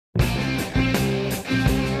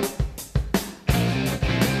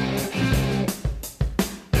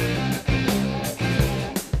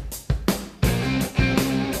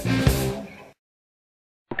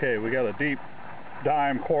Okay, we got a deep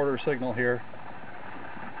dime quarter signal here.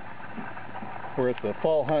 We're at the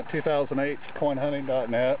Fall Hunt 2008,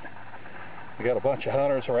 coinhunting.net. We got a bunch of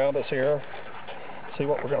hunters around us here. See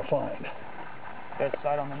what we're going to find. Best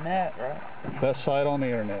site on the net, right? Best site on the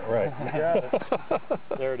internet, right. Yeah,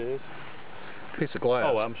 there it is. Piece of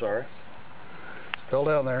glass. Oh, I'm sorry. Still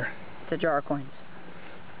down there. It's a jar of coins.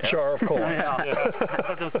 Jar of coins. Yeah.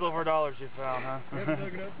 That's those silver dollars you found, huh? You haven't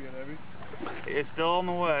dug it up yet, have you? It's still on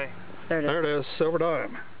the way. There it is. There it is, silver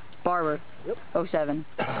dime. Barber. Yep. 07.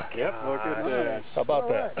 Yep, look at that. How about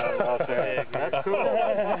that? That's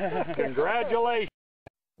cool. Congratulations.